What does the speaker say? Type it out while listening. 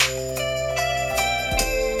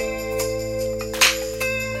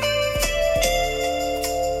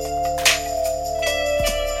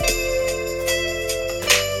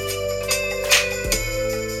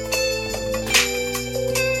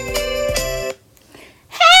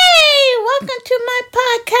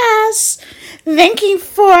Thank you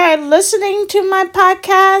for listening to my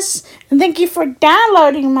podcast, and thank you for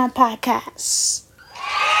downloading my podcast.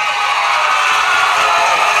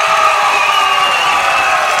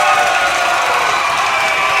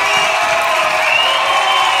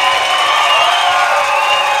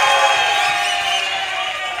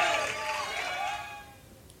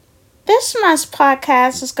 This month's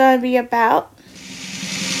podcast is going to be about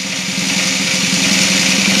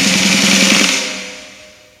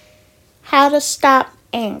how to stop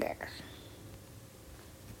anger.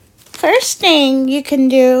 First thing you can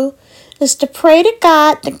do is to pray to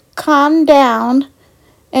God to calm down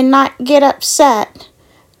and not get upset,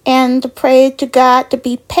 and to pray to God to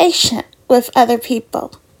be patient with other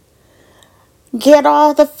people. Get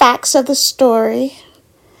all the facts of the story,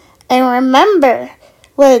 and remember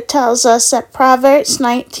what it tells us at Proverbs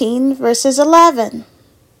 19 verses 11.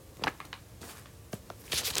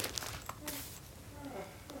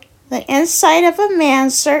 The insight of a man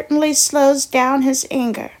certainly slows down his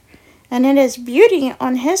anger, and it is beauty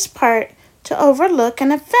on his part to overlook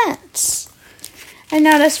an offense. And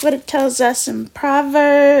notice what it tells us in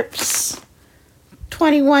Proverbs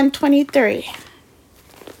 21:23.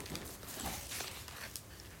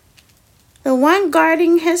 The one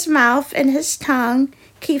guarding his mouth and his tongue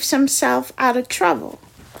keeps himself out of trouble.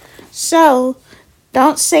 So,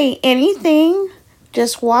 don't say anything.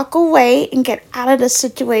 Just walk away and get out of the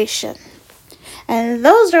situation. And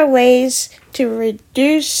those are ways to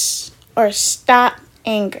reduce or stop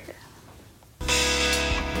anger.